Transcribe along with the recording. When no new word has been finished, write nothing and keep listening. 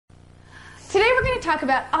Today we're going to talk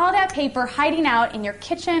about all that paper hiding out in your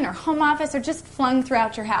kitchen or home office or just flung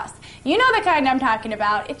throughout your house. You know the kind I'm talking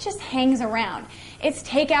about. It just hangs around. It's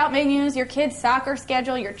takeout menus, your kid's soccer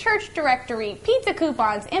schedule, your church directory, pizza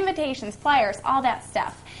coupons, invitations, flyers, all that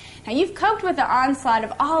stuff. Now you've coped with the onslaught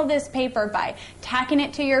of all this paper by tacking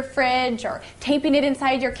it to your fridge or taping it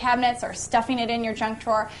inside your cabinets or stuffing it in your junk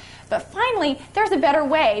drawer. But finally, there's a better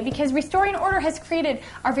way because Restoring Order has created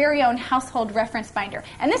our very own household reference binder.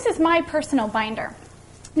 And this is my personal binder.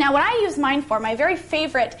 Now, what I use mine for, my very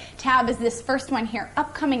favorite tab is this first one here,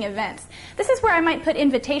 Upcoming Events. This is where I might put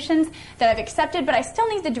invitations that I've accepted, but I still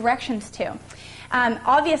need the directions to.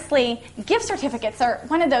 Obviously, gift certificates are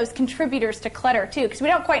one of those contributors to clutter, too, because we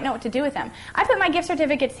don't quite know what to do with them. I put my gift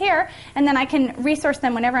certificates here, and then I can resource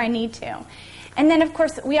them whenever I need to. And then, of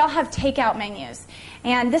course, we all have takeout menus.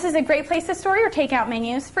 And this is a great place to store your takeout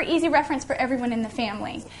menus for easy reference for everyone in the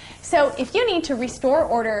family. So if you need to restore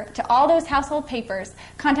order to all those household papers,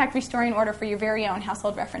 contact Restoring Order for your very own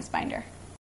household reference binder.